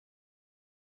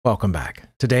Welcome back.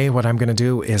 Today, what I'm going to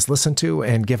do is listen to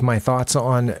and give my thoughts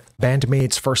on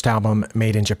Band-Maid's first album,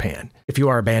 Made in Japan. If you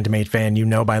are a Band-Maid fan, you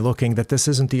know by looking that this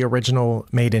isn't the original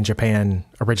Made in Japan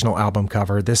original album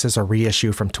cover. This is a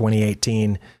reissue from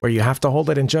 2018, where you have to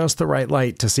hold it in just the right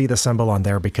light to see the symbol on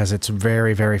there because it's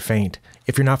very, very faint.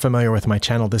 If you're not familiar with my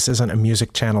channel, this isn't a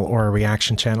music channel or a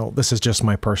reaction channel. This is just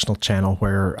my personal channel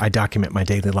where I document my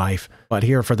daily life. But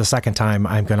here, for the second time,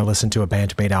 I'm going to listen to a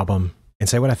Band-Maid album and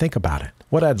say what I think about it.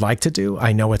 What I'd like to do,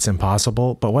 I know it's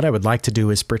impossible, but what I would like to do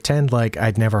is pretend like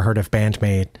I'd never heard of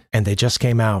Band-Maid and they just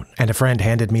came out and a friend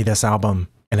handed me this album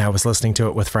and I was listening to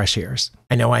it with fresh ears.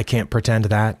 I know I can't pretend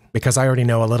that because I already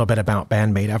know a little bit about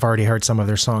Band-Maid. I've already heard some of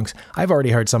their songs. I've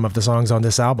already heard some of the songs on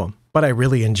this album, but I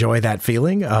really enjoy that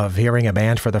feeling of hearing a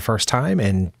band for the first time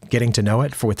and getting to know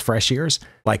it with fresh ears.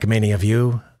 Like many of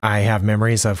you, I have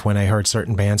memories of when I heard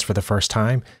certain bands for the first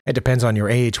time. It depends on your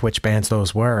age which bands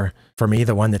those were. For me,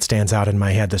 the one that stands out in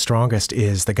my head the strongest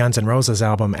is the Guns N' Roses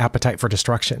album, Appetite for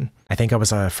Destruction. I think I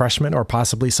was a freshman or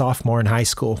possibly sophomore in high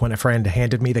school when a friend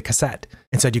handed me the cassette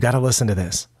and said, "You got to listen to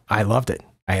this." I loved it.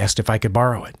 I asked if I could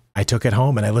borrow it. I took it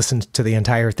home and I listened to the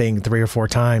entire thing 3 or 4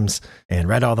 times and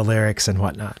read all the lyrics and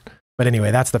whatnot. But anyway,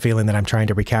 that's the feeling that I'm trying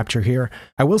to recapture here.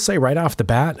 I will say right off the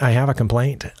bat, I have a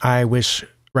complaint. I wish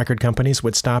record companies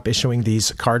would stop issuing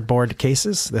these cardboard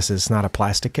cases. This is not a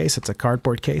plastic case, it's a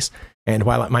cardboard case. And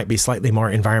while it might be slightly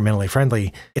more environmentally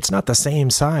friendly, it's not the same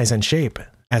size and shape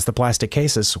as the plastic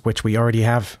cases, which we already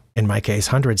have, in my case,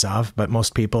 hundreds of, but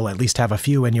most people at least have a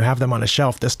few and you have them on a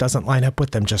shelf. This doesn't line up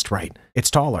with them just right. It's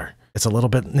taller. It's a little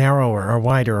bit narrower or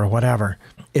wider or whatever.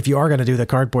 If you are going to do the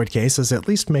cardboard cases, at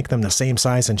least make them the same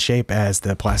size and shape as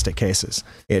the plastic cases.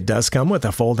 It does come with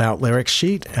a fold-out lyrics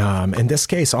sheet. In this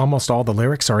case, almost all the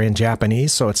lyrics are in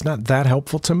Japanese, so it's not that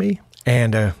helpful to me.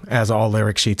 And as all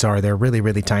lyric sheets are, they're really,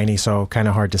 really tiny, so kind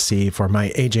of hard to see for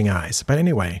my aging eyes. But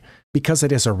anyway, because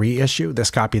it is a reissue,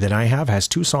 this copy that I have has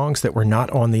 2 songs that were not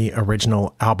on the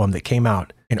original album that came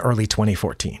out in early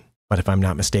 2014. But if I'm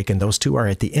not mistaken, those 2 are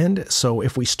at the end. So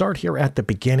if we start here at the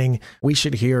beginning, we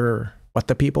should hear what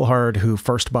the people heard who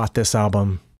first bought this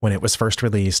album when it was first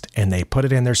released, and they put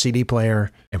it in their CD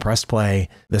player and pressed play.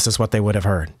 This is what they would have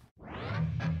heard.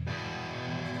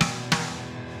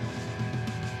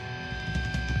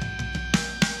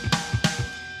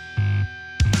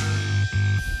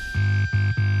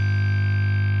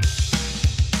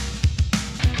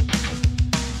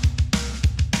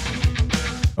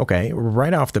 Okay,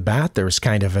 right off the bat, there's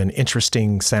kind of an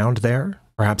interesting sound there.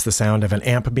 Perhaps the sound of an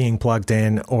amp being plugged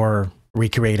in or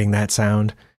recreating that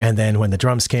sound. And then when the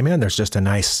drums came in, there's just a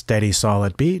nice, steady,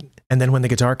 solid beat. And then when the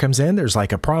guitar comes in, there's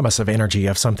like a promise of energy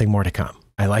of something more to come.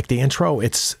 I like the intro.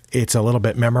 It's a little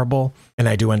bit memorable. And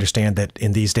I do understand that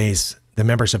in these days, the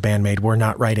members of Band-Maid were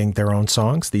not writing their own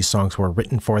songs. These songs were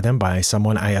written for them by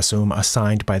someone, I assume,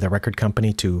 assigned by the record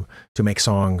company to make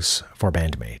songs for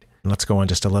Band-Maid. Let's go on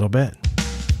just a little bit.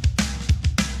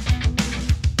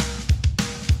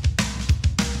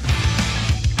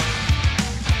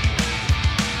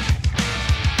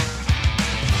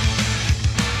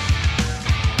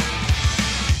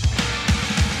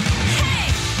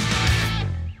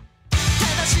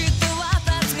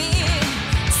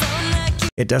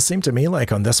 It does seem to me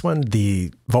like on this one,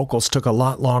 the vocals took a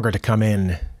lot longer to come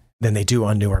in than they do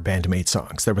on newer Band-Maid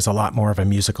songs. There was a lot more of a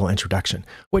musical introduction,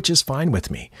 which is fine with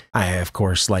me. I, of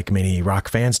course, like many rock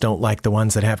fans, don't like the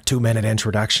ones that have 2-minute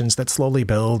introductions that slowly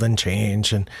build and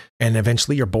change, and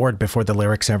eventually you're bored before the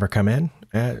lyrics ever come in.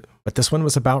 But this one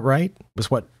was about right. It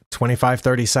was, what, 25,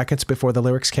 30 seconds before the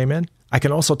lyrics came in? I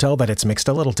can also tell that it's mixed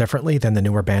a little differently than the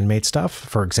newer Band-Maid stuff.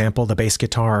 For example, the bass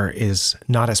guitar is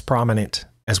not as prominent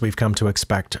as we've come to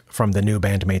expect from the new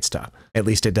Band-Maid stuff. At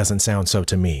least it doesn't sound so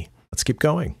to me. Let's keep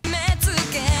going.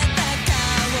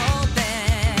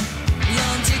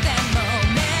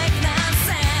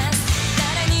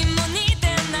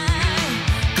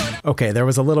 Okay, there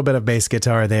was a little bit of bass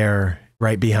guitar there,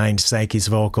 right behind Saiki's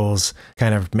vocals,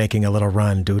 kind of making a little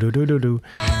run. Do-do-do-do-do.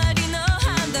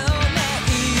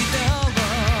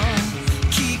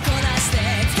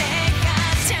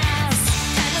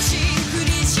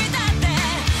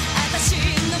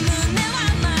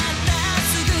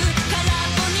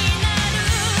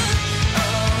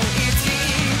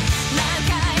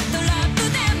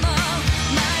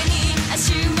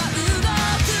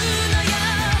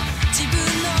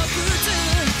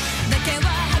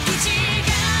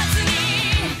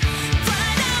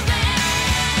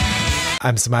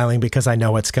 I'm smiling because I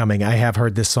know what's coming. I have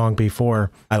heard this song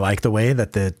before. I like the way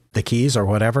that the keys or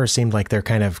whatever seemed like they're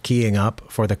kind of keying up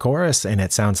for the chorus, and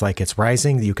it sounds like it's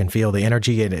rising. You can feel the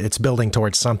energy, and it's building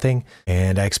towards something,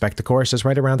 and I expect the chorus is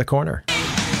right around the corner.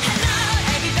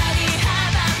 Hello,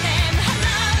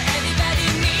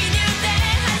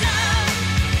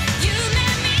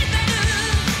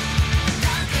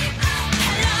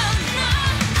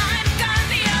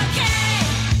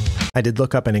 I did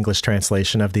look up an English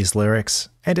translation of these lyrics,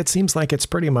 and it seems like it's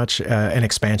pretty much an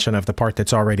expansion of the part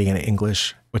that's already in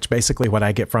English, which basically what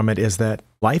I get from it is that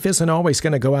life isn't always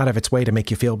going to go out of its way to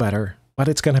make you feel better, but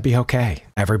it's going to be okay.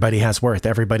 Everybody has worth.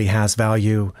 Everybody has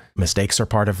value. Mistakes are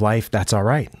part of life. That's all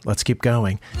right. Let's keep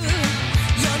going.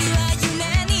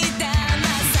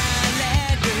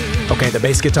 Okay, the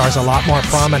bass guitar is a lot more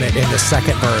prominent in the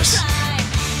second verse.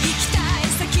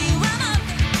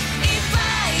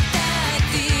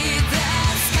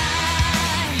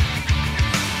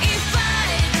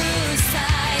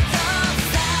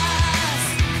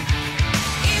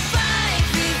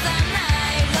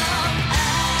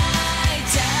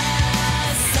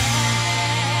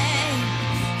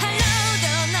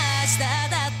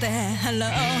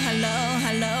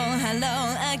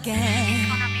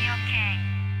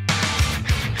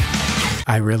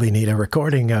 I really need a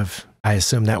recording of, I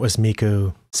assume that was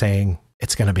Miku saying,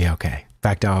 it's going to be okay. In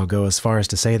fact, I'll go as far as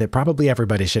to say that probably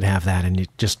everybody should have that, and you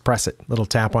just press it, little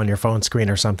tap on your phone screen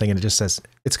or something, and it just says,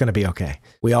 it's going to be okay.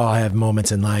 We all have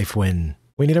moments in life when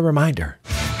we need a reminder.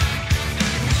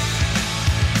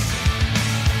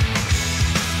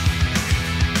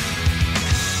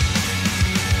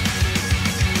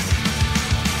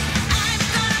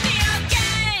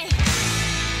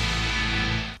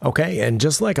 Okay, and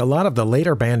just like a lot of the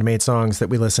later Band-Maid songs that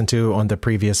we listened to on the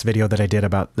previous video that I did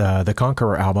about the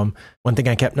Conqueror album, one thing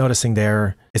I kept noticing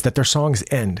there is that their songs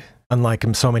end, unlike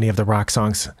so many of the rock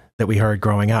songs that we heard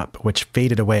growing up, which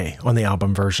faded away on the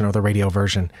album version or the radio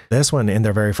version. This one, in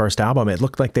their very first album, it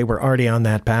looked like they were already on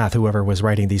that path. Whoever was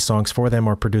writing these songs for them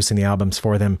or producing the albums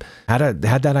for them had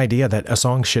that idea that a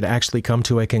song should actually come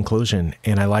to a conclusion,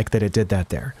 and I like that it did that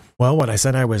there. Well, what I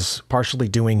said I was partially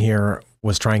doing here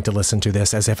was trying to listen to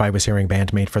this as if I was hearing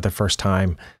Band-Maid for the first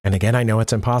time. And again, I know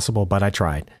it's impossible, but I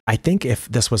tried. I think if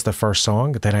this was the first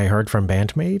song that I heard from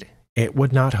Band-Maid, it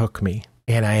would not hook me.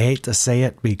 And I hate to say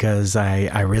it because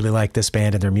I really like this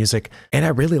band and their music, and I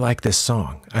really like this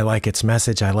song. I like its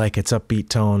message, I like its upbeat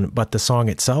tone, but the song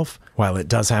itself, while it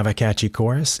does have a catchy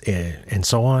chorus and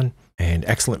so on, and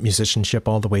excellent musicianship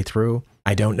all the way through,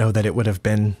 I don't know that it would have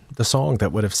been the song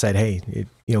that would have said, hey,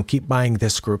 keep buying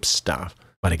this group's stuff.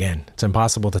 But again, it's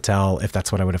impossible to tell if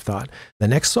that's what I would have thought. The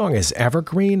next song is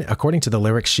Evergreen. According to the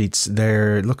lyric sheets,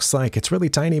 there looks like it's really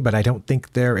tiny, but I don't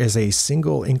think there is a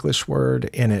single English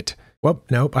word in it. Well,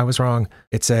 nope, I was wrong.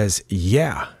 It says,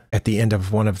 yeah, at the end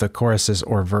of one of the choruses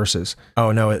or verses.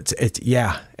 Oh, no, it's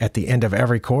yeah, at the end of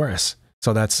every chorus.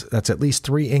 So that's at least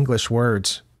 3 English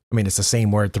words. I mean, it's the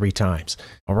same word 3 times.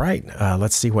 All right,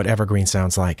 let's see what Evergreen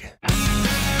sounds like.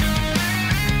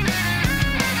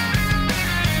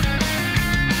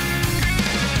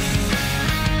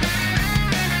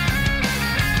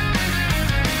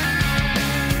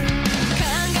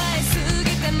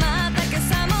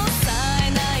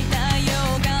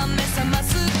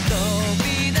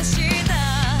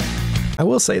 I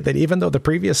will say that even though the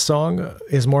previous song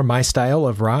is more my style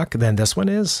of rock than this one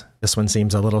is, this one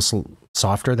seems a little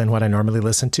softer than what I normally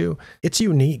listen to. It's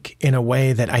unique in a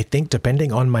way that I think,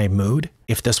 depending on my mood,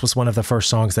 if this was one of the first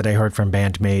songs that I heard from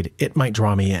Band-Maid, it might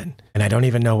draw me in. And I don't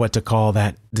even know what to call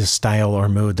this style or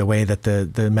mood, the way that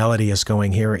the melody is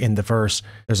going here in the verse.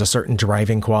 There's a certain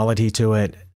driving quality to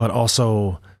it, but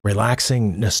also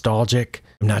relaxing, nostalgic.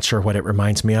 I'm not sure what it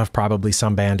reminds me of, probably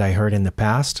some band I heard in the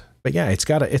past. But yeah, it's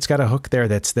got a hook there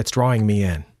that's drawing me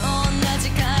in.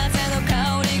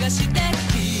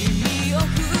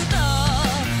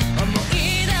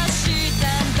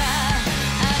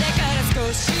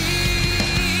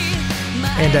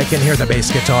 And I can hear the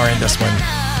bass guitar in this one.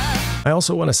 I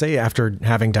also want to say, after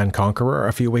having done Conqueror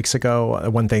a few weeks ago,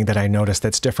 one thing that I noticed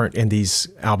that's different in these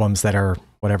albums that are,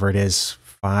 whatever it is,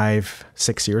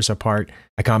 5-6 years apart,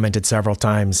 I commented several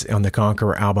times on the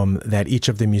Conqueror album that each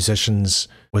of the musicians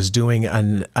was doing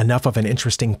enough of an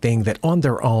interesting thing that on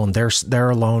their own, their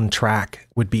alone track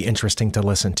would be interesting to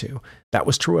listen to. That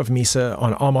was true of Misa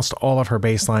on almost all of her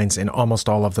bass lines in almost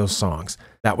all of those songs.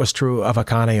 That was true of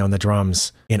Akane on the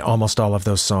drums in almost all of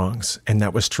those songs. And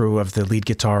that was true of the lead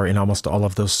guitar in almost all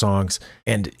of those songs,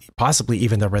 and possibly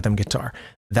even the rhythm guitar.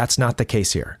 That's not the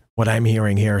case here. What I'm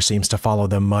hearing here seems to follow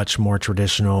the much more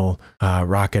traditional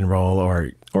rock and roll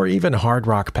or even hard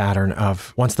rock pattern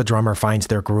of once the drummer finds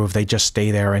their groove, they just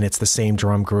stay there and it's the same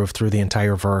drum groove through the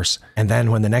entire verse. And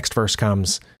then when the next verse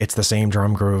comes, it's the same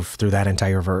drum groove through that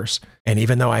entire verse. And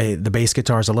even though the bass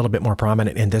guitar is a little bit more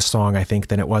prominent in this song, I think,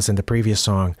 than it was in the previous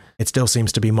song, it still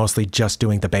seems to be mostly just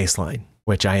doing the bass line,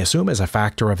 which I assume is a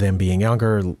factor of them being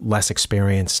younger, less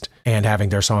experienced, and having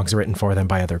their songs written for them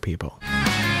by other people.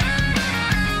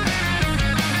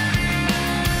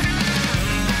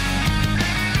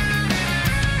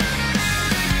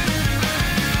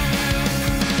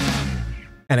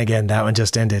 And again, that one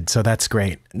just ended, so that's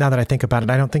great. Now that I think about it,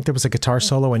 I don't think there was a guitar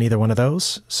solo in either one of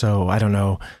those, so I don't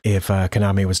know if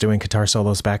Konami was doing guitar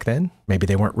solos back then. Maybe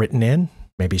they weren't written in.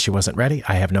 Maybe she wasn't ready.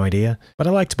 I have no idea. But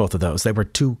I liked both of those. They were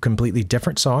two completely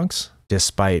different songs,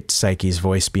 despite Psyche's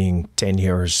voice being 10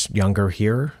 years younger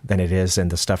here than it is in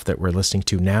the stuff that we're listening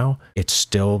to now. It's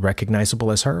still recognizable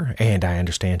as her, and I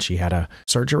understand she had a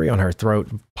surgery on her throat,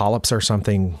 polyps or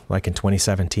something, like in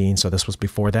 2017, so this was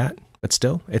before that. But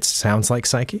still, it sounds like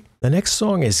Psyche. The next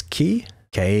song is Key,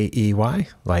 K-E-Y,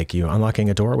 like you unlocking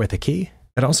a door with a key.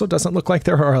 It also doesn't look like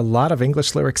there are a lot of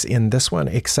English lyrics in this one,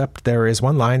 except there is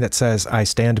one line that says, I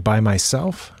stand by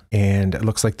myself. And it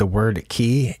looks like the word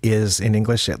key is in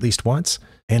English at least once.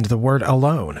 And the word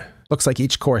alone. Looks like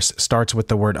each chorus starts with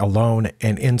the word alone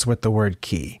and ends with the word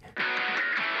key.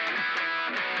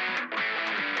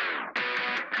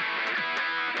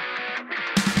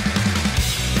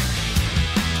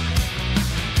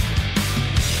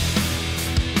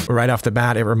 Right off the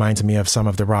bat, it reminds me of some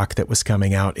of the rock that was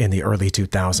coming out in the early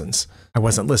 2000s. I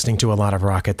wasn't listening to a lot of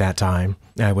rock at that time.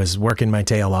 I was working my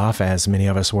tail off, as many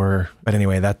of us were. But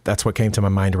anyway, that's what came to my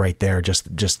mind right there.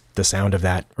 Just the sound of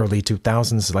that early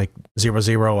 2000s, like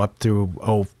 00 up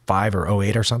through 05 or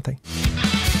 08 or something.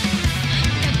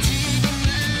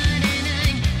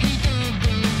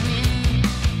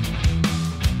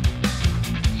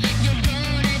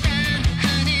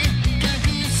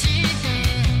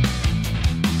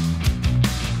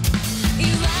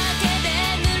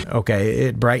 Okay,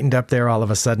 it brightened up there all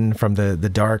of a sudden from the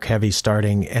dark, heavy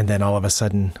starting, and then all of a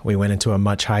sudden we went into a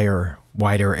much higher,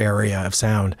 wider area of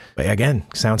sound. But again,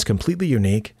 sounds completely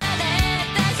unique.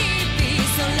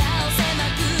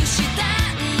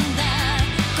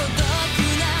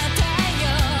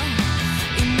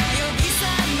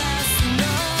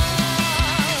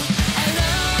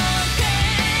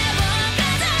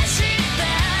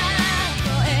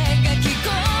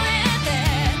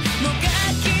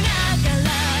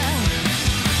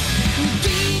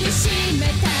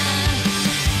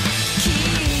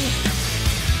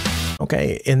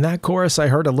 Okay, in that chorus, I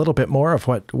heard a little bit more of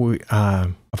what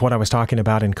I was talking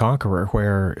about in Conqueror,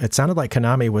 where it sounded like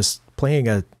Konami was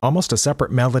playing almost a separate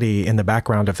melody in the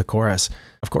background of the chorus.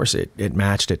 Of course, it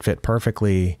matched, it fit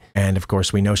perfectly, and of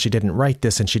course, we know she didn't write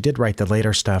this, and she did write the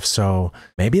later stuff, so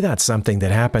maybe that's something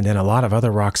that happened in a lot of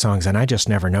other rock songs, and I just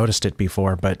never noticed it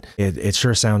before, but it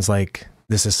sure sounds like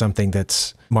this is something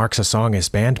that marks a song as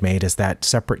Band-Maid, is that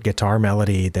separate guitar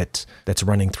melody that's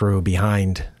running through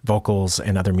behind vocals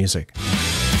and other music.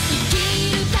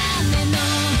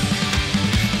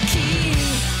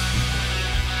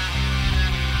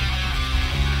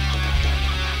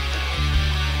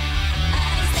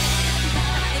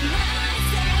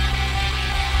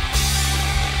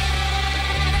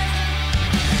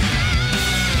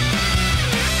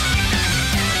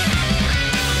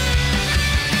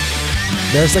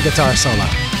 There's the guitar solo.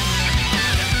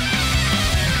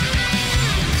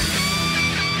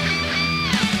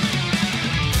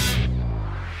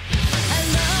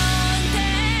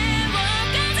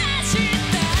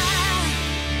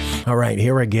 All right,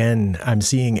 here again, I'm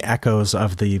seeing echoes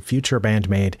of the future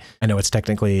Band-Maid. I know it's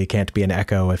technically can't be an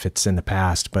echo if it's in the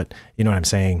past, but you know what I'm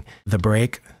saying. The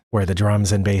break, where the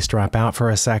drums and bass drop out for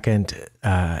a second.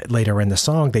 Later in the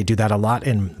song, they do that a lot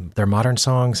in their modern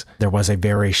songs. There was a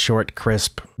very short,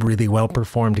 crisp, really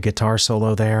well-performed guitar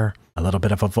solo there, a little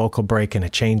bit of a vocal break and a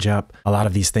change-up. A lot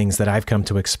of these things that I've come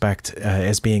to expect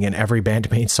as being in every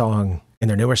Band-Maid song in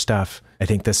their newer stuff. I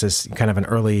think this is kind of an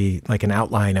early, like an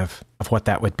outline of what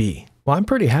that would be. Well, I'm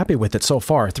pretty happy with it so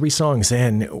far. 3 songs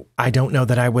in, I don't know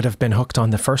that I would have been hooked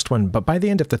on the first one, but by the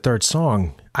end of the 3rd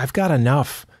song, I've got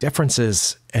enough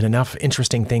differences and enough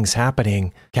interesting things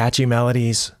happening. Catchy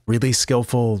melodies, really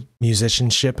skillful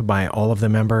musicianship by all of the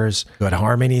members, good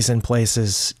harmonies in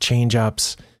places,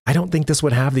 change-ups. I don't think this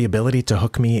would have the ability to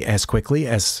hook me as quickly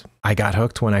as I got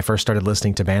hooked when I first started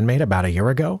listening to Band-Maid about a year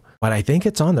ago, but I think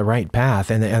it's on the right path.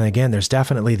 And again, there's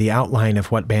definitely the outline of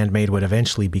what Band-Maid would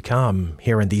eventually become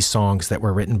here in these songs that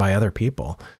were written by other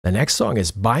people. The next song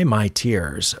is By My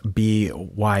Tears,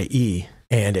 B-Y-E.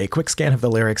 And a quick scan of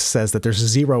the lyrics says that there's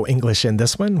 0 English in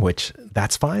this one, which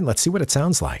that's fine. Let's see what it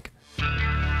sounds like.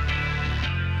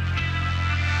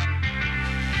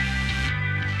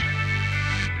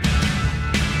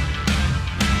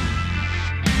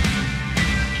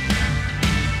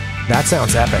 That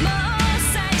sounds epic.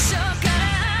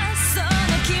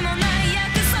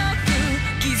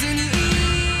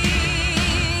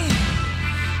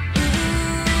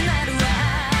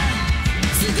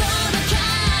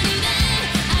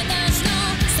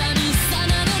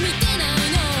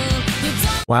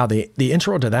 Wow, the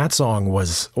intro to that song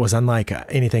was unlike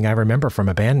anything I remember from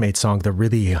a Band-Maid song. The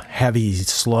really heavy,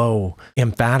 slow,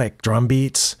 emphatic drum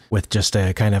beats with just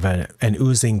a kind of an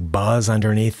oozing buzz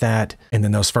underneath that. And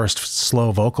then those first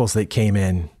slow vocals that came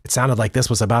in, it sounded like this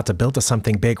was about to build to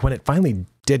something big. When it finally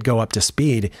did go up to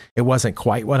speed, it wasn't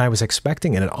quite what I was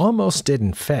expecting, and it almost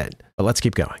didn't fit. But let's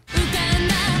keep going.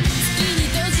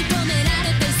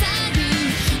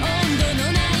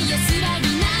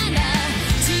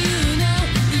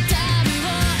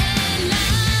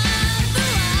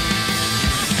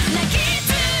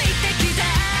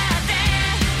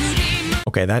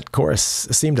 Okay, that chorus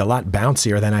seemed a lot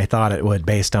bouncier than I thought it would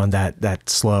based on that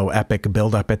slow, epic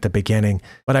build-up at the beginning.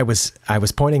 But I was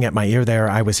pointing at my ear there.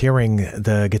 I was hearing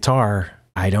the guitar.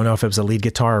 I don't know if it was a lead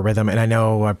guitar or rhythm, and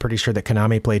I'm pretty sure that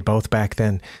Konami played both back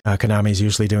then. Konami's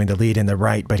usually doing the lead in the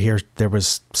right, but here there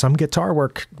was some guitar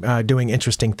work doing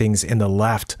interesting things in the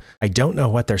left. I don't know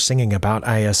what they're singing about.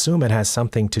 I assume it has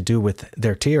something to do with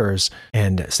their tears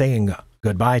and saying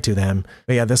goodbye to them.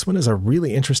 But yeah, this one is a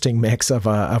really interesting mix of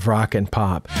rock and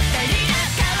pop.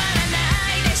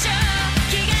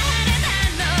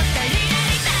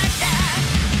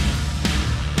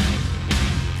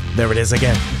 There it is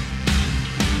again.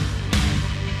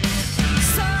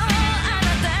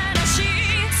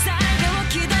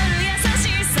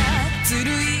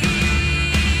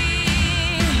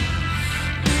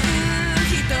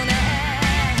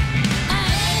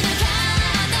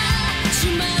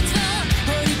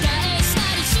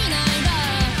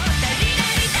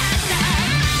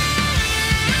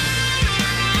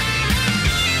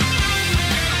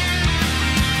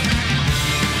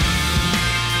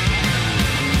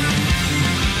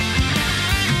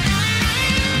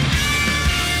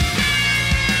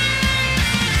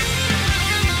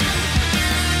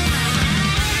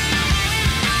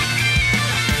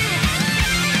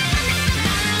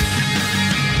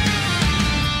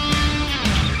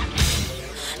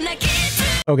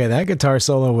 Okay, that guitar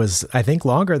solo was, I think,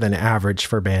 longer than average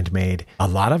for Band-Maid. A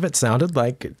lot of it sounded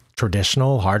like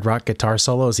traditional hard rock guitar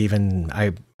solos, even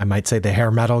I might say the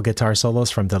hair metal guitar solos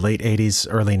from the late 80s,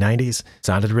 early 90s.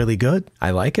 Sounded really good.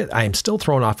 I like it. I am still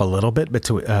thrown off a little bit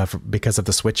because of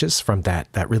the switches from that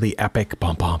really epic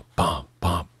bum bum bum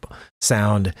bum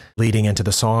sound leading into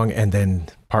the song, and then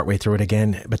partway through it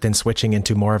again, but then switching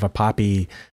into more of a poppy,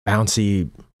 bouncy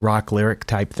rock lyric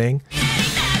type thing.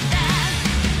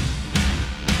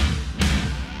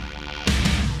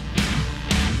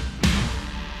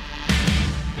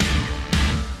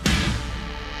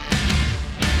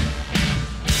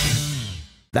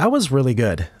 That was really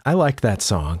good. I liked that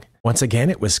song. Once again,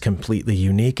 it was completely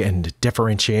unique and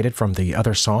differentiated from the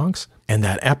other songs. And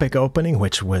that epic opening,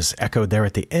 which was echoed there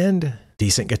at the end,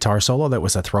 decent guitar solo that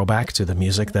was a throwback to the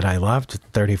music that I loved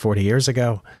 30, 40 years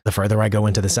ago. The further I go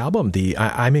into this album,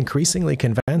 I'm increasingly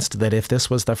convinced that if this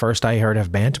was the first I heard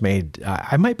of Band-Maid,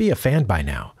 I might be a fan by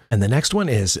now. And the next one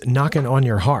is Knockin' on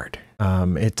Your Heart.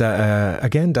 It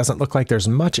again, doesn't look like there's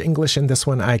much English in this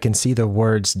one. I can see the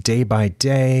words day by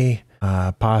day.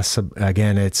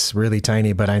 Again, it's really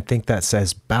tiny, but I think that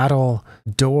says battle,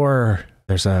 door.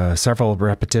 There's several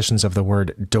repetitions of the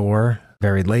word door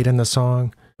very late in the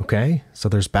song. Okay, so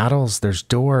there's battles, there's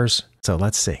doors. So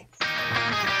let's see.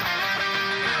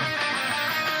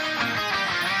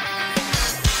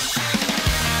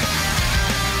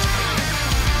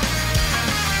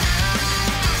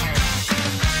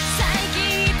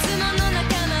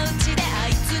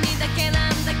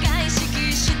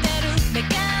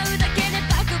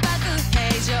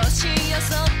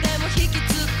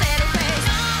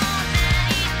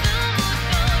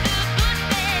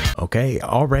 Okay,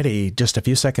 already just a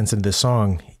few seconds into this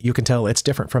song, you can tell it's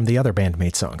different from the other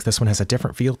Band-Maid songs. This one has a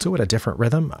different feel to it, a different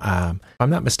rhythm. If I'm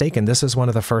not mistaken, this is one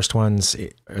of the first ones,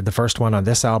 the first one on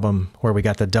this album where we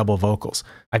got the double vocals.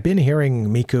 I've been hearing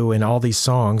Miku in all these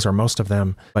songs, or most of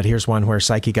them, but here's one where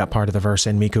Saiki got part of the verse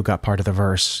and Miku got part of the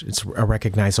verse. It's a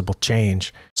recognizable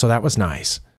change, so that was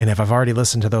nice. And if I've already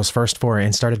listened to those first four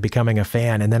and started becoming a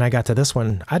fan, and then I got to this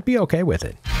one, I'd be okay with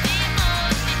it.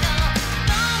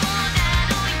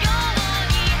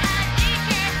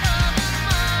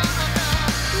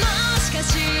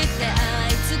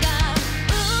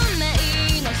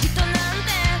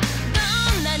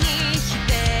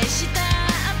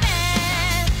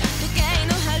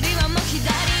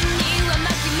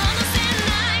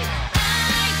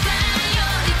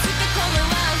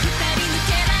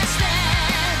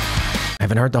 I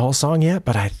haven't heard the whole song yet,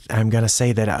 but I'm going to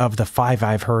say that of the 5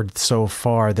 I've heard so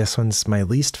far, this one's my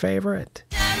least favorite.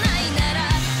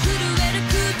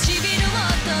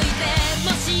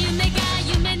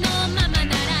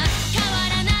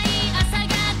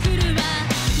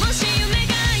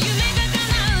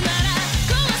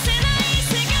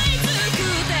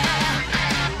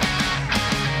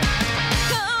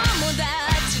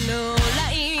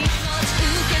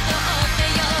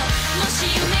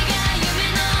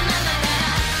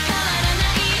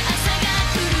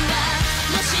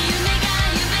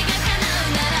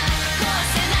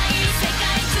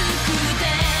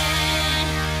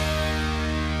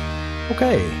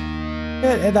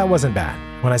 okay. That wasn't bad.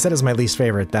 When I said it's my least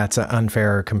favorite, that's an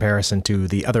unfair comparison to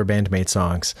the other Band-Maid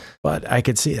songs. But I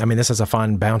could see, I mean, this is a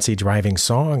fun, bouncy, driving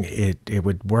song. It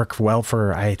would work well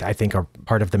for, I think, a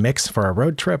part of the mix for a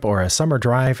road trip or a summer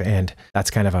drive. And that's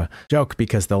kind of a joke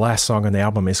because the last song on the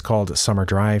album is called Summer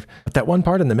Drive. But that one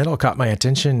part in the middle caught my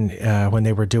attention when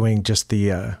they were doing just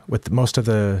the, with most of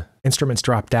the instruments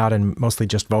dropped out and mostly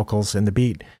just vocals and the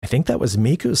beat. I think that was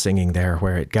Miku singing there,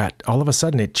 where it got, all of a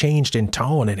sudden it changed in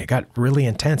tone and it got really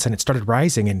intense and it started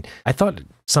rising, and I thought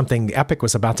something epic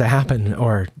was about to happen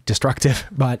or destructive,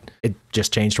 but it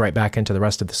just changed right back into the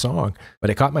rest of the song.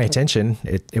 But it caught my attention.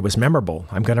 It was memorable.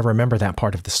 I'm going to remember that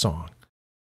part of the song.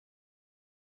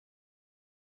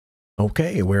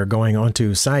 Okay, we're going on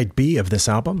to side B of this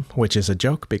album, which is a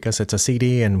joke because it's a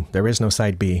CD and there is no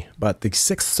side B. But the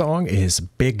 6th song is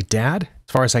Big Dad.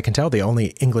 As far as I can tell, the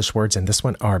only English words in this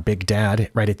one are Big Dad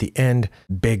right at the end,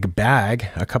 Big Bag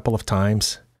a couple of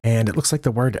times, and it looks like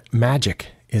the word magic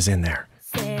is in there.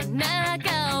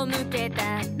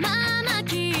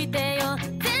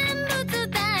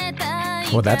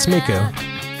 Well, that's Miku.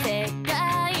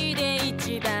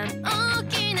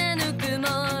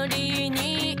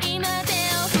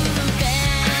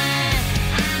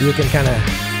 You can kind of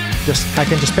I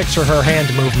can just picture her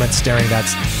hand movements during that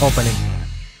opening.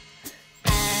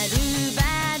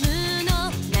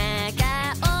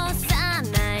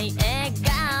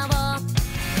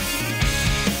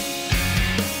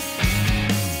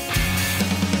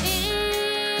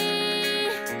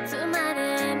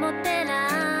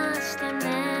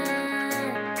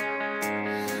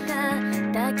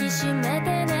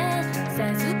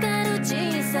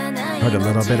 Heard a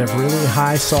little bit of really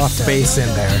high, soft bass in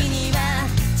there.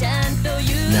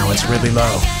 Now it's really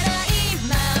low.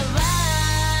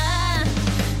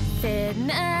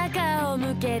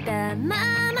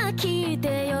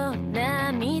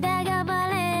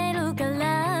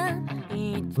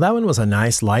 That one was a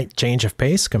nice light change of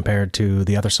pace compared to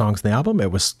the other songs in the album.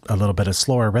 It was a little bit of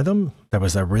slower rhythm. There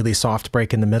was a really soft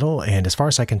break in the middle, and as far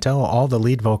as I can tell, all the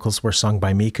lead vocals were sung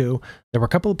by Miku. There were a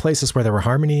couple of places where there were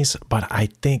harmonies, but I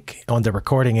think on the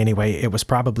recording anyway, it was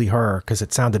probably her because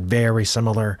it sounded very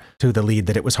similar to the lead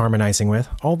that it was harmonizing with,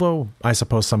 although I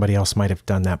suppose somebody else might have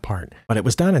done that part. But it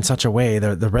was done in such a way,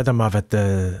 the rhythm of it,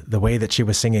 the way that she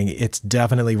was singing, it's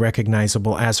definitely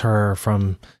recognizable as her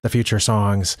from the future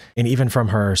songs, and even from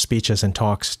her speeches and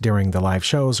talks during the live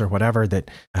shows or whatever,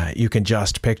 that you can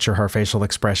just picture her facial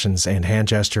expressions and hand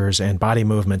gestures and body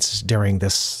movements during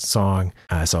this song.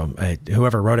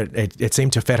 Whoever wrote it, it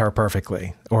seemed to fit her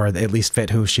perfectly, or at least fit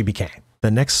who she became.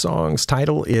 The next song's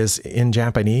title is in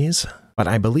Japanese, but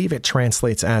I believe it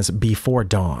translates as Before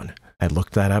Dawn. I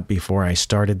looked that up before I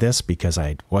started this because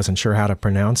I wasn't sure how to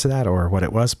pronounce that or what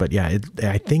it was, but yeah,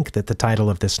 I think that the title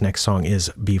of this next song is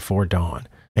Before Dawn.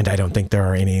 And I don't think there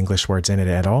are any English words in it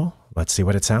at all. Let's see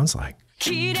what it sounds like.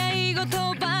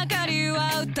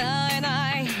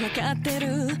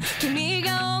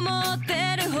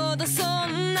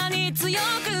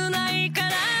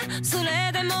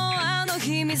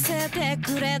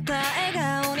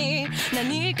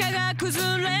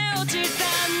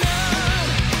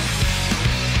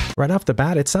 Right off the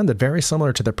bat, it sounded very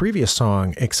similar to the previous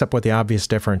song, except with the obvious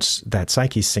difference that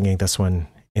Psyche's singing this one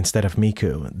instead of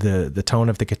Miku. The tone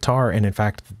of the guitar, and in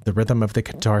fact, the rhythm of the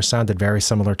guitar sounded very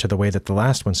similar to the way that the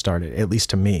last one started, at least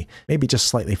to me. Maybe just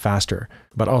slightly faster.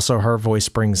 But also her voice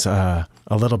brings a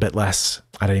little bit less,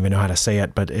 I don't even know how to say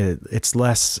it, but it's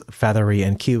less feathery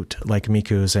and cute like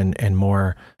Miku's and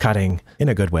more cutting in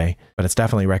a good way. But it's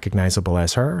definitely recognizable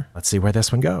as her. Let's see where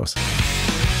this one goes.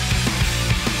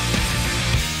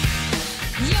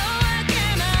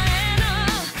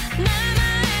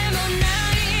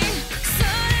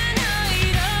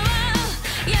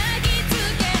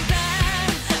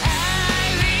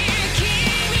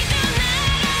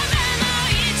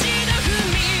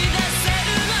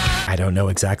 I don't know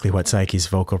exactly what Psyche's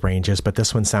vocal range is, but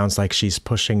this one sounds like she's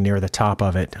pushing near the top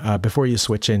of it before you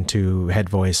switch into head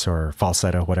voice or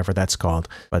falsetto, whatever that's called.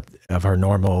 But of her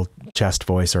normal chest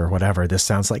voice or whatever, this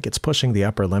sounds like it's pushing the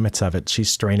upper limits of it. She's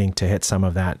straining to hit some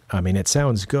of that. I mean, it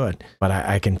sounds good, but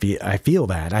I feel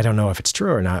that. I don't know if it's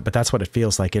true or not, but that's what it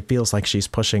feels like. It feels like she's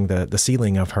pushing the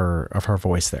ceiling of her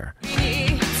voice there.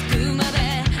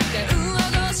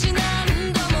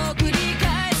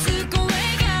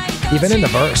 Even in the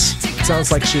verse, it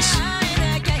sounds like she's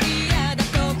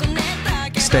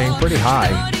staying pretty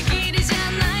high.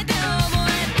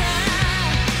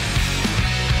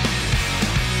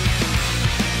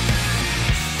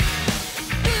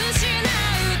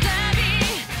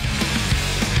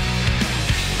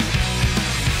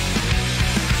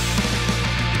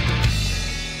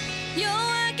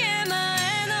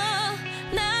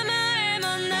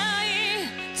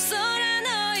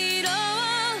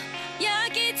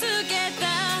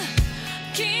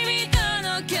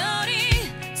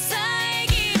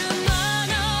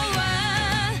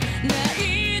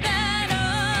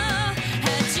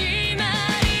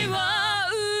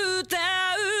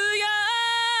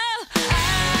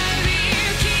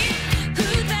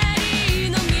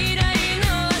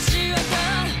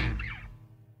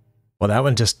 Well, that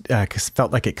one just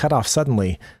felt like it cut off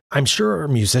suddenly. I'm sure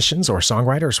musicians or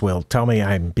songwriters will tell me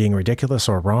I'm being ridiculous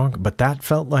or wrong, but that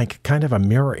felt like kind of a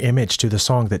mirror image to the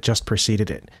song that just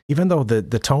preceded it. Even though the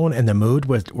tone and the mood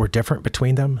were different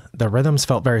between them, the rhythms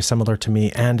felt very similar to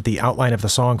me, and the outline of the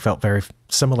song felt very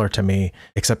similar to me,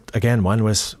 except, again, one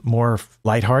was more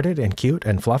lighthearted and cute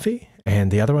and fluffy,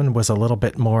 and the other one was a little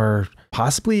bit more,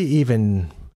 possibly even...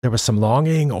 There was some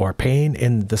longing or pain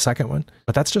in the second one,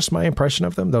 but that's just my impression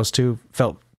of them. Those two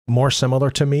felt more similar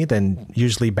to me than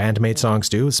usually Band-Maid songs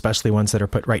do, especially ones that are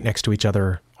put right next to each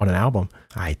other on an album.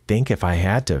 I think if I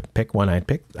had to pick one, I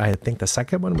think the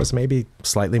second one was maybe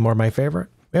slightly more my favorite.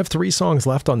 We have 3 songs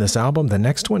left on this album. The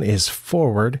next one is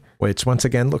Forward, which once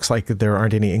again looks like there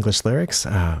aren't any English lyrics.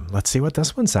 Let's see what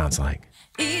this one sounds like.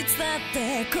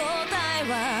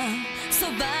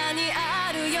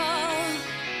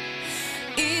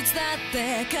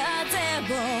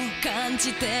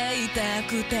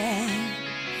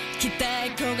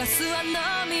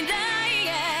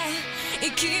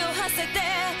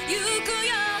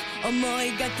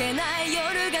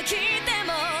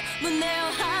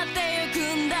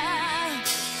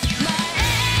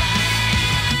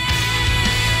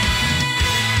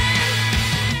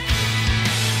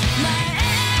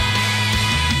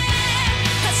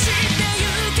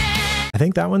 I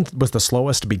think that one was the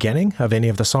slowest beginning of any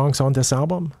of the songs on this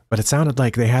album, but it sounded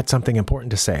like they had something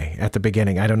important to say at the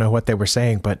beginning. I don't know what they were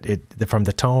saying, but from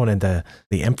the tone and the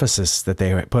emphasis that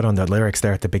they put on the lyrics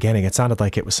there at the beginning, it sounded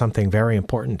like it was something very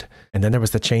important. And then there was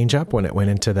the change up when it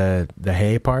went into the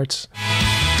hey parts.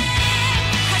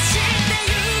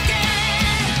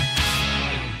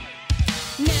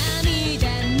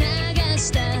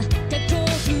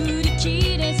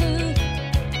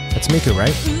 That's Miku,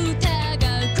 right?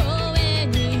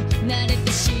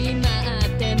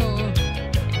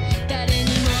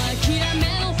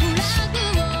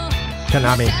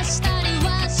 Kanami.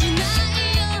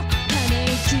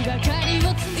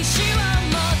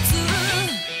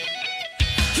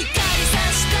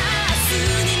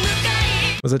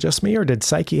 Was it just me, or did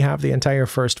Saiki have the entire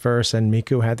first verse and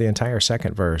Miku had the entire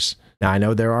second verse? Now, I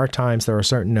know there are times, there are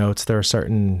certain notes, there are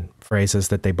certain phrases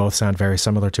that they both sound very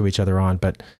similar to each other on,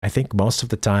 but I think most of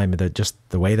the time, just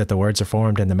the way that the words are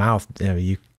formed in the mouth,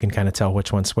 you can kind of tell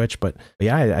which one's which. But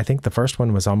yeah, I think the first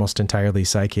one was almost entirely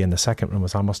Saiki and the second one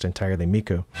was almost entirely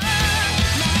Miku.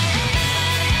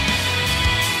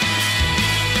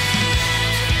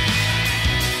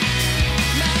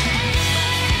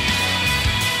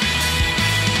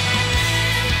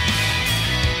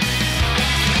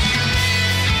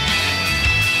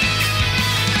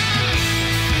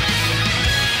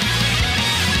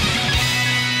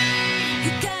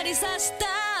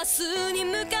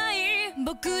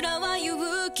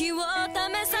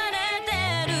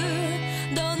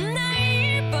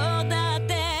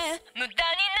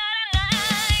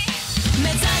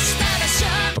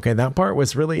 Okay, that part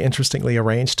was really interestingly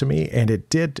arranged to me, and it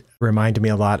did remind me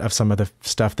a lot of some of the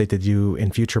stuff they did do in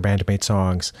future Band-Maid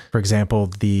songs. For example,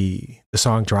 the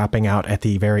song dropping out at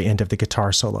the very end of the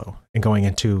guitar solo and going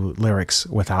into lyrics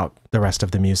without the rest of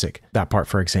the music. That part,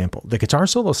 for example. The guitar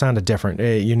solo sounded different,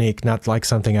 unique, not like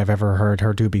something I've ever heard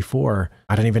her do before.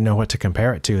 I don't even know what to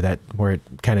compare it to, where it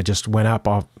kind of just went up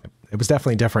off. It was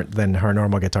definitely different than her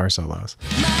normal guitar solos.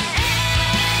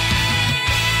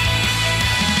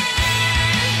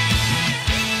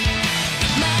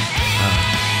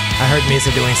 I heard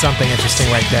Misa doing something interesting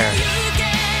right there.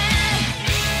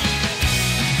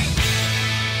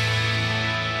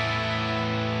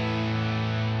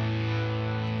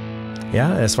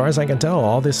 Yeah, as far as I can tell,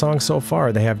 all the songs so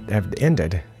far, they have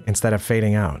ended instead of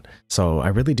fading out. So I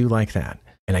really do like that.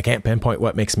 And I can't pinpoint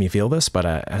what makes me feel this, but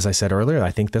as I said earlier,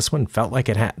 I think this one felt like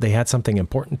they had something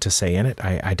important to say in it.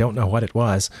 I don't know what it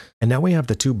was. And now we have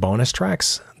the 2 bonus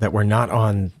tracks that were not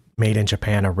on Made in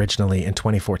Japan originally in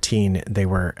 2014. They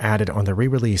were added on the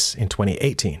re-release in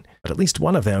 2018, but at least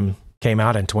one of them came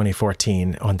out in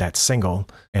 2014 on that single,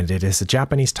 and it is a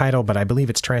Japanese title, but I believe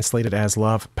it's translated as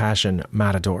Love, Passion,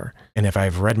 Matador. And if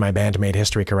I've read my Band-Maid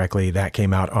history correctly, that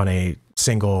came out on a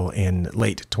single in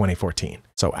late 2014,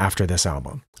 so after this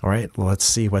album. All right, well, let's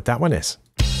see what that one is.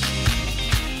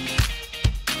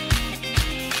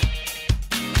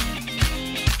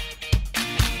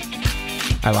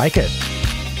 I like it.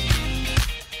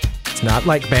 Not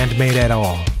like Band-Maid at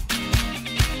all.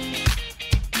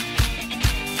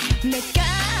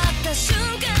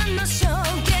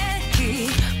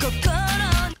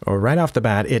 Or right off the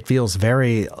bat, it feels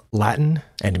very Latin,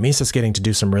 and Misa's getting to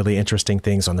do some really interesting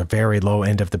things on the very low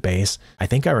end of the bass. I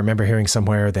think I remember hearing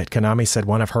somewhere that Konami said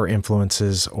one of her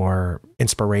influences or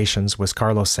inspirations was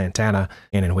Carlos Santana,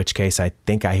 and in which case I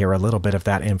think I hear a little bit of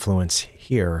that influence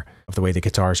here of the way the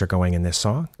guitars are going in this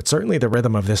song. But certainly the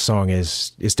rhythm of this song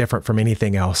is different from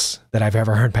anything else that I've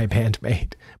ever heard by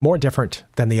Band-Maid. More different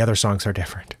than the other songs are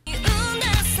different.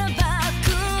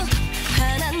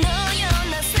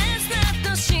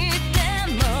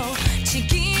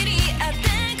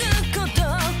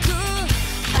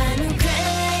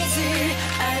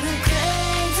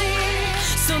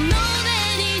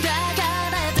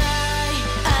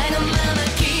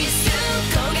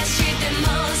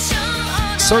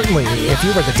 Certainly, if you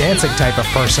were the dancing type of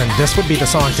person, this would be the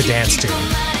song to dance to.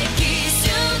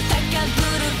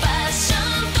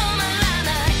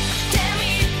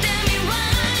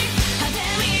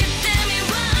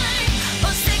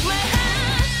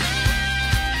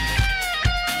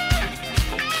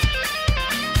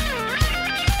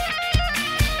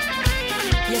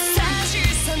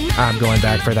 I'm going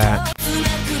back for that.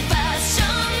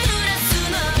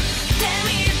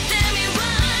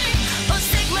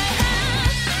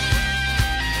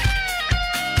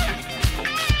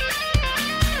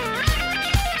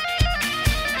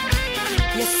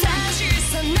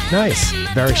 Nice.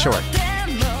 Very short.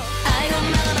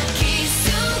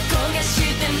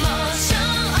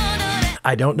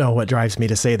 I don't know what drives me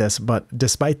to say this, but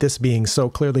despite this being so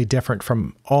clearly different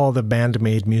from all the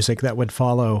Band-Maid music that would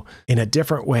follow, in a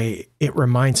different way, it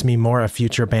reminds me more of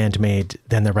future Band-Maid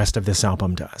than the rest of this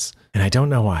album does. And I don't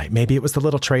know why. Maybe it was the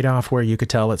little trade-off where you could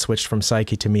tell it switched from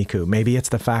Psyche to Miku. Maybe it's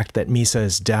the fact that Misa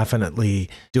is definitely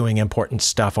doing important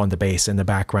stuff on the bass in the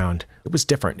background. It was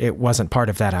different. It wasn't part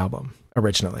of that album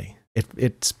originally.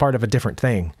 It's part of a different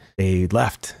thing. They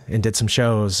left and did some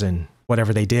shows and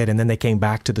whatever they did, and then they came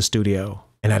back to the studio.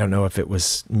 And I don't know if it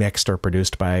was mixed or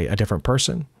produced by a different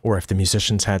person, or if the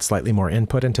musicians had slightly more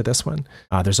input into this one.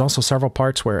 There's also several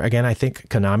parts where, again, I think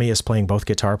Konami is playing both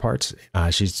guitar parts.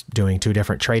 She's doing two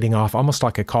different trading off, almost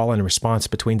like a call and response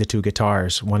between the two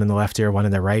guitars, one in the left ear, one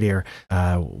in the right ear.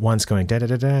 One's going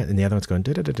da-da-da-da, and the other one's going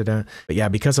da-da-da-da-da. But yeah,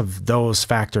 because of those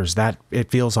factors, that it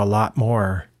feels a lot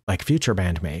more like future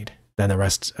Band-Maid than the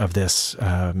rest of this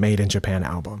Made in Japan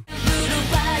album.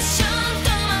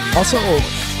 Also,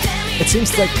 it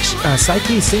seems like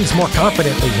Psyche sings more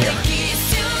confidently here.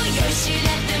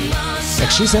 Like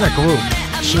she's in a group.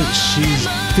 She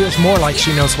feels more like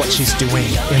she knows what she's doing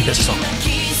in this song.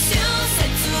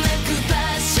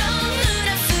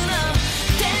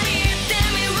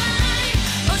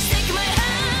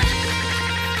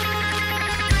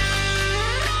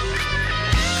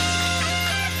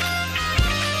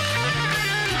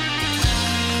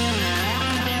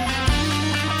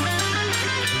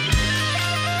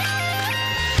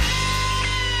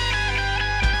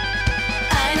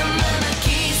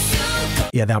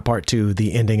 Yeah, that part too,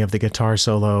 the ending of the guitar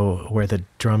solo where the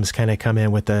drums kind of come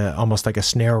in with almost like a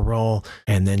snare roll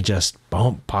and then just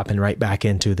boom, popping right back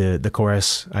into the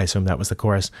chorus. I assume that was the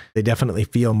chorus. They definitely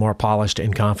feel more polished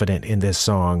and confident in this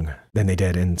song than they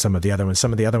did in some of the other ones.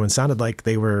 Some of the other ones sounded like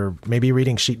they were maybe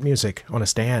reading sheet music on a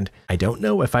stand. I don't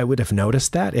know if I would have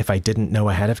noticed that if I didn't know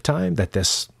ahead of time that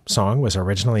this song was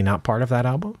originally not part of that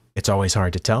album. It's always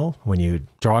hard to tell when you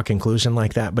draw a conclusion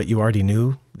like that, but you already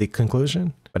knew the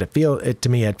conclusion. But to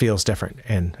me, it feels different.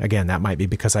 And again, that might be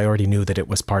because I already knew that it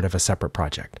was part of a separate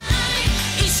project.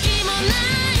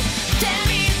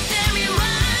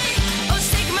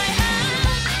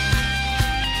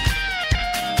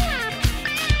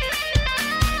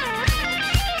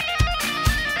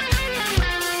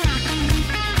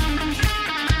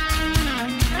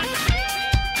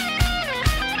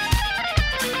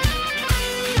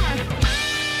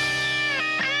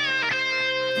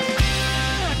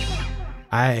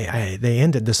 They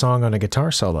ended the song on a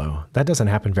guitar solo. That doesn't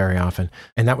happen very often.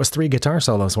 And that was 3 guitar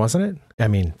solos, wasn't it? I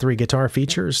mean, 3 guitar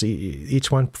features, each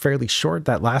one fairly short.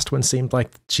 That last one seemed like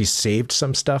she saved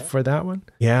some stuff for that one.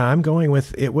 Yeah, I'm going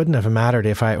with, it wouldn't have mattered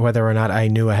whether or not I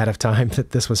knew ahead of time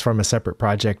that this was from a separate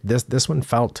project. This one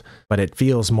felt, but it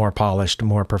feels more polished,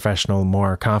 more professional,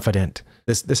 more confident.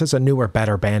 This is a newer,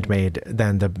 better Band-Maid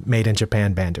than the Made in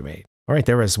Japan Band-Maid. All right,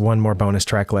 there is one more bonus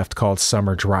track left called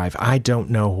Summer Drive. I don't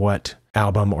know what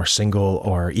album or single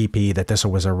or EP that this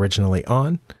was originally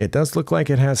on. It does look like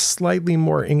it has slightly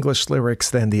more English lyrics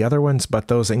than the other ones, but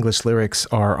those English lyrics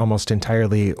are almost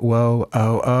entirely whoa,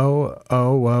 oh, oh,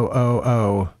 oh, whoa, oh,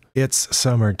 oh. It's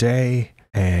summer day,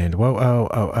 and whoa, oh,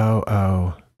 oh, oh,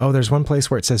 oh. Oh, there's one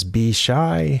place where it says be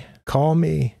shy, call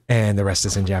me, and the rest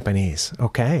is in Japanese.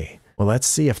 Okay. Well, let's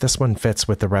see if this one fits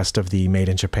with the rest of the Made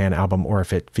in Japan album or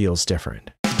if it feels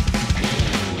different.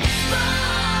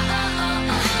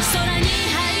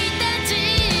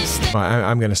 Well,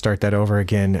 I'm going to start that over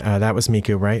again. That was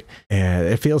Miku, right?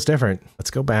 It feels different.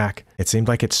 Let's go back. It seemed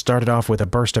like it started off with a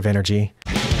burst of energy.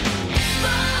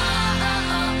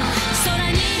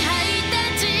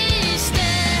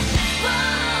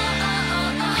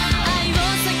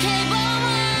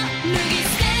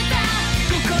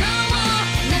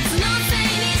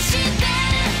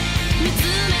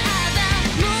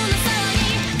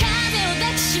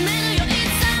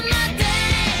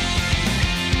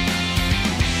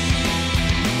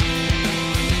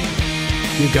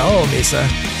 You go, Misa.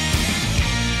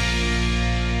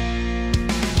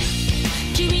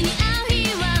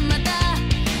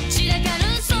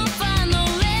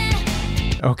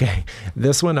 Okay,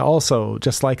 this one also,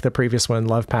 just like the previous one,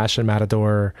 Love, Passion,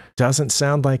 Matador, doesn't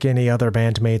sound like any other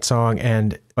Band-Maid song,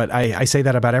 but I say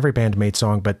that about every Band-Maid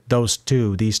song, but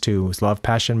these two, Love,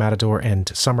 Passion, Matador, and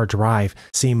Summer Drive,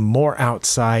 seem more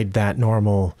outside that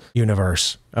normal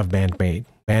universe of Band-Maid.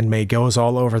 Band-Maid goes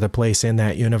all over the place in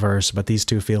that universe, but these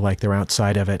two feel like they're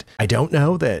outside of it. I don't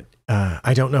know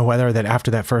whether that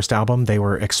after that first album they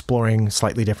were exploring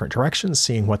slightly different directions,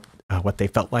 seeing what they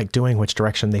felt like doing, which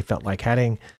direction they felt like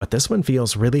heading. But this one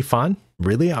feels really fun,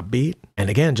 really upbeat, and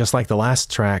again, just like the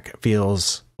last track,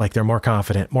 feels like they're more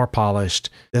confident, more polished.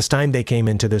 This time they came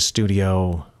into the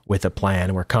studio with a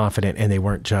plan, were confident, and they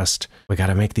weren't just, we got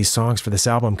to make these songs for this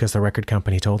album because the record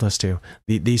company told us to.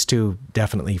 These two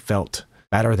definitely felt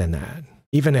better than that.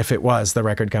 Even if it was the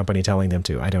record company telling them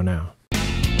to, I don't know.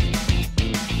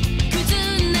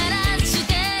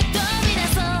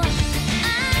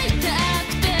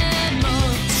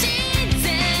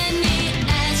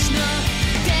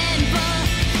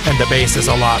 And the bass is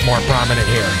a lot more prominent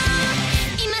here.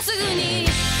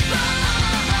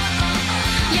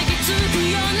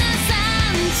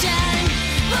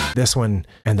 This one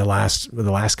and the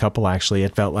last couple, actually,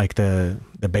 it felt like the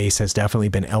bass has definitely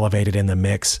been elevated in the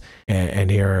mix, and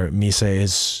here Misa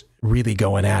is really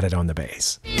going at it on the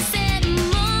bass.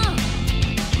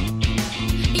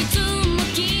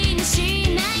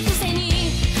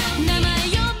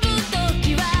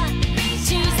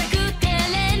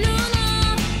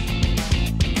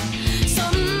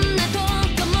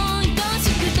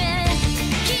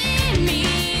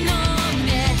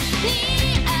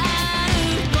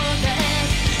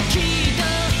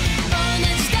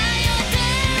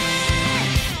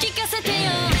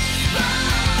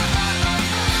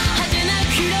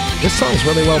 This song's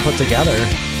really well put together.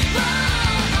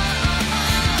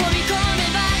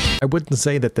 I wouldn't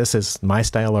say that this is my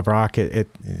style of rock. It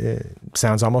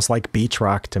sounds almost like beach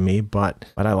rock to me, but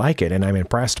I like it and I'm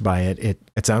impressed by it.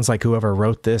 It sounds like whoever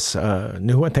wrote this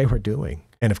knew what they were doing.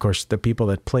 And of course, the people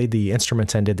that played the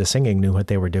instruments and did the singing knew what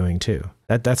they were doing too.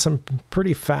 That's some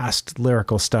pretty fast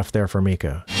lyrical stuff there for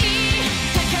Mika.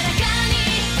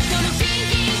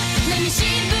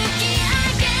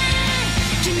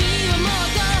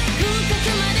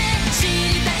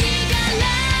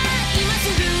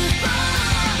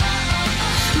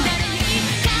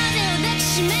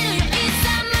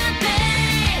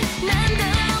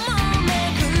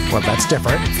 Well, that's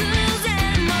different.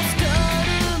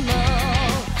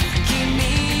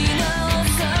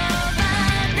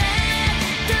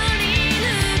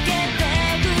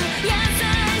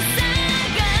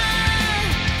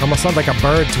 Almost sounds like a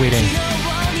bird tweeting.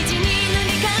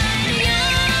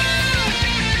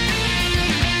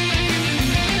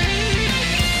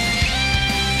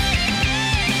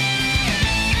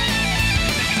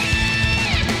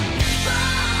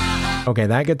 Okay,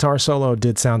 that guitar solo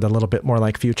did sound a little bit more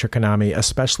like Future Konami,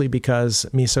 especially because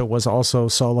Misa was also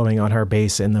soloing on her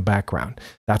bass in the background.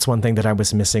 That's one thing that I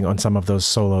was missing on some of those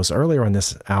solos earlier in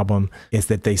this album, is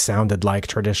that they sounded like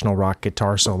traditional rock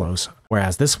guitar solos.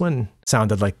 Whereas this one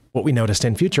sounded like what we noticed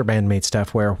in future Band-Maid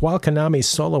stuff, where while Konami's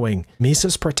soloing,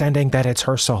 Misa's pretending that it's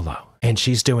her solo. And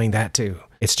she's doing that too.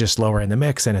 It's just lower in the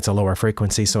mix and it's a lower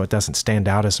frequency, so it doesn't stand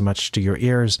out as much to your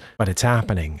ears, but it's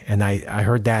happening. And I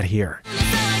heard that here.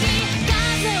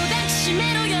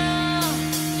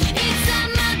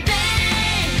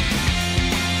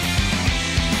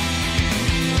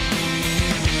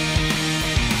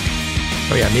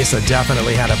 Oh yeah, Misa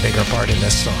definitely had a bigger part in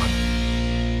this song.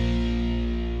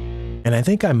 And I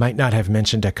think I might not have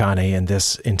mentioned Akane in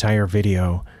this entire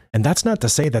video. And that's not to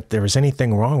say that there was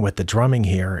anything wrong with the drumming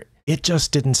here. it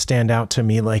just didn't stand out to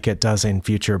me like it does in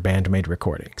future Band-Maid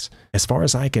recordings. As far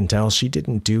as I can tell, she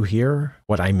didn't do here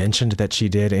what I mentioned that she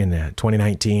did in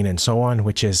 2019 and so on,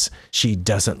 which is she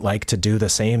doesn't like to do the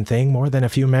same thing more than a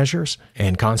few measures,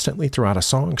 and constantly throughout a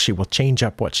song, she will change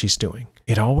up what she's doing.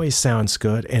 It always sounds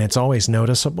good, and it's always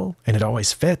noticeable, and it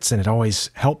always fits, and it always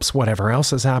helps whatever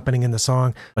else is happening in the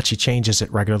song, but she changes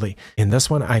it regularly. In this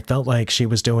one, I felt like she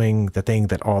was doing the thing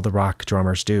that all the rock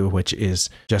drummers do, which is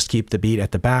just keep the beat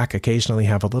at the back, occasionally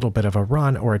have a little bit of a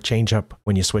run or a change up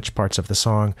when you switch parts of the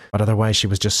song, but otherwise she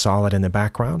was just solid in the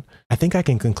background. I think I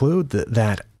can conclude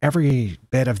that every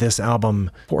bit of this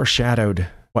album foreshadowed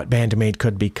what Band-Maid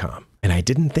could become. And I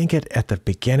didn't think it at the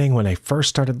beginning when I first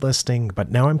started listening,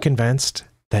 but now I'm convinced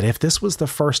that if this was the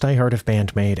first I heard of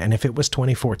Band-Maid, and if it was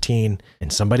 2014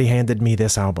 and somebody handed me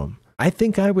this album, I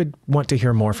think I would want to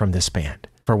hear more from this band.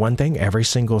 For one thing, every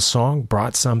single song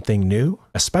brought something new,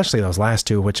 especially those last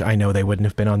two, which I know they wouldn't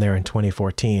have been on there in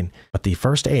 2014. But the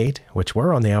first 8, which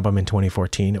were on the album in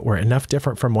 2014, were enough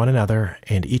different from one another,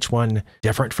 and each one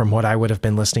different from what I would have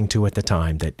been listening to at the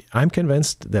time, that I'm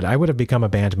convinced that I would have become a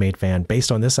Band-Maid fan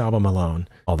based on this album alone,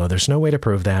 although there's no way to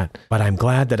prove that. But I'm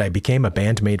glad that I became a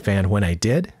Band-Maid fan when I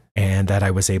did, and that I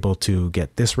was able to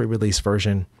get this re-release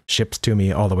version shipped to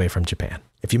me all the way from Japan.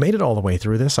 If you made it all the way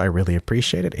through this, I really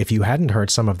appreciate it. If you hadn't heard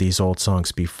some of these old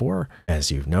songs before, as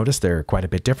you've noticed, they're quite a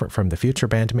bit different from the future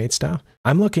Band-Maid stuff.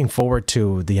 I'm looking forward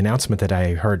to the announcement that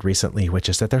I heard recently, which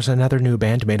is that there's another new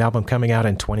Band-Maid album coming out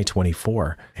in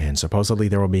 2024. And supposedly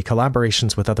there will be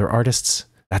collaborations with other artists.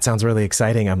 That sounds really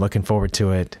exciting. I'm looking forward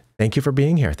to it. Thank you for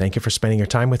being here. Thank you for spending your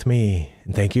time with me.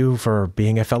 And thank you for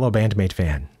being a fellow Band-Maid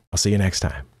fan. I'll see you next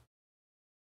time.